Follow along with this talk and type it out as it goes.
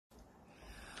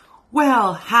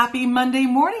Well, happy Monday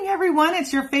morning, everyone.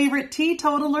 It's your favorite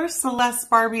teetotaler, Celeste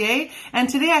Barbier. And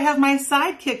today I have my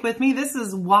sidekick with me. This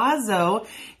is Wazo.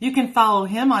 You can follow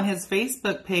him on his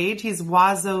Facebook page. He's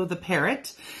Wazo the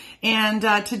Parrot. And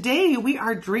today we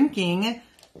are drinking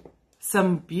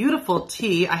some beautiful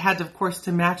tea. I had to, of course,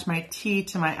 to match my tea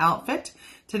to my outfit.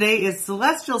 Today is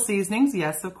Celestial Seasonings.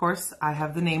 Yes, of course, I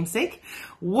have the namesake.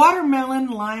 Watermelon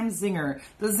Lime Zinger.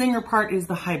 The zinger part is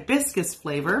the hibiscus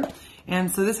flavor.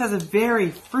 And so this has a very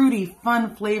fruity,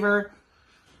 fun flavor.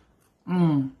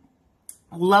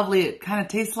 Lovely. It kind of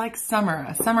tastes like summer,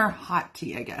 a summer hot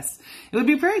tea, I guess. It would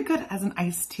be very good as an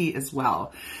iced tea as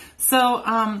well.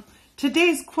 So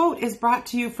today's quote is brought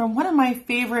to you from one of my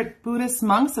favorite Buddhist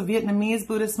monks, a Vietnamese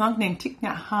Buddhist monk named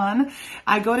Nhat Hanh.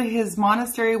 I go to his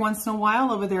monastery once in a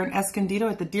while over there in Escondido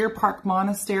at the Deer Park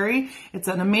Monastery. It's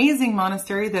an amazing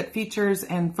monastery that features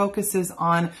and focuses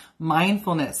on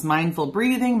mindfulness, mindful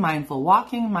breathing, mindful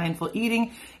walking, mindful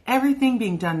eating, everything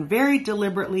being done very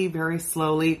deliberately, very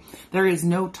slowly. There is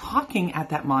no talking at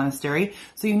that monastery,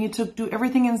 so you need to do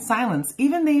everything in silence. They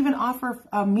even offer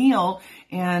a meal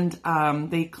and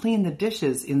they clean the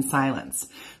dishes in silence.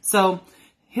 So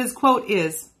his quote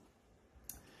is,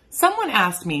 "Someone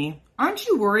asked me, 'Aren't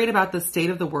you worried about the state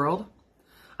of the world?'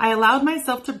 I allowed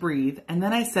myself to breathe, and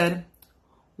then I said,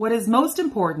 'What is most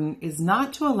important is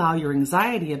not to allow your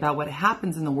anxiety about what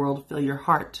happens in the world fill your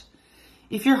heart.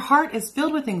 If your heart is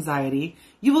filled with anxiety,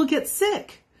 you will get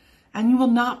sick and you will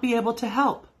not be able to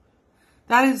help.'"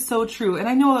 That is so true. And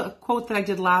I know a quote that I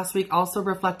did last week also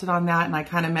reflected on that. And I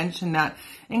kind of mentioned that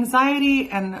anxiety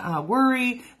and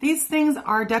worry, these things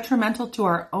are detrimental to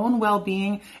our own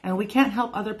well-being. And we can't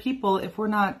help other people if we're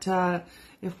not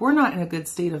in a good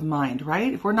state of mind,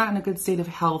 right? If we're not in a good state of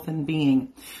health and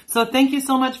being. So thank you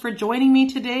so much for joining me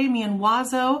today, me and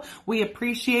Wazo. We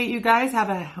appreciate you guys. Have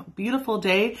a beautiful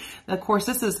day. Of course,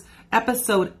 this is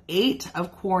episode 8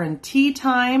 of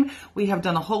QuaranTEAtime. We have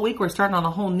done a whole week. We're starting on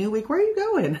a whole new week. Where are you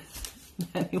going?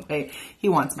 Anyway, he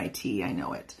wants my tea. I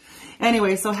know it.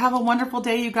 Anyway, so have a wonderful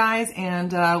day, you guys.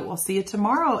 And we'll see you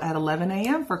tomorrow at 11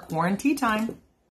 a.m. for QuaranTEAtime.